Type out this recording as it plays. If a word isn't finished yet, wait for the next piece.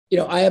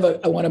I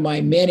have one of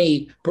my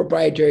many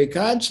proprietary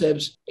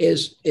concepts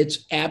is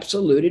it's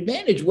absolute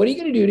advantage. What are you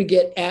going to do to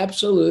get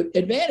absolute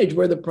advantage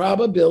where the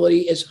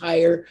probability is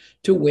higher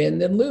to win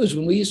than lose?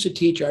 When we used to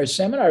teach our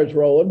seminars,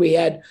 Roland,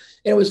 and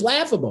it was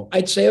laughable.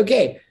 I'd say,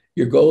 okay,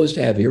 your goal is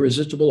to have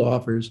irresistible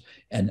offers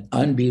and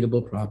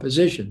unbeatable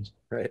propositions.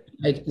 Right.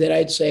 Then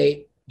I'd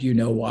say, do you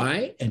know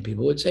why? And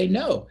people would say,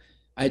 no.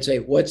 I'd say,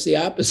 what's the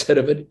opposite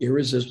of an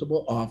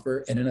irresistible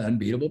offer and an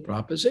unbeatable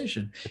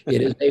proposition?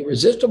 It is a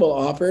resistible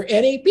offer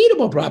and a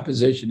beatable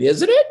proposition,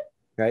 isn't it?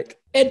 Right.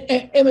 And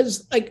it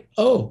was like,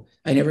 oh,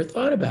 I never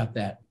thought about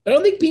that. I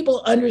don't think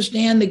people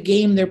understand the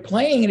game they're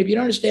playing. And if you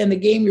don't understand the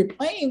game you're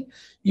playing,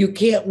 you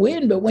can't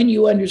win. But when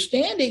you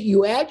understand it,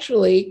 you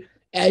actually,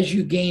 as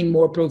you gain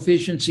more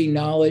proficiency,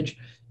 knowledge,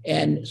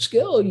 and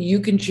skill, you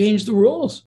can change the rules.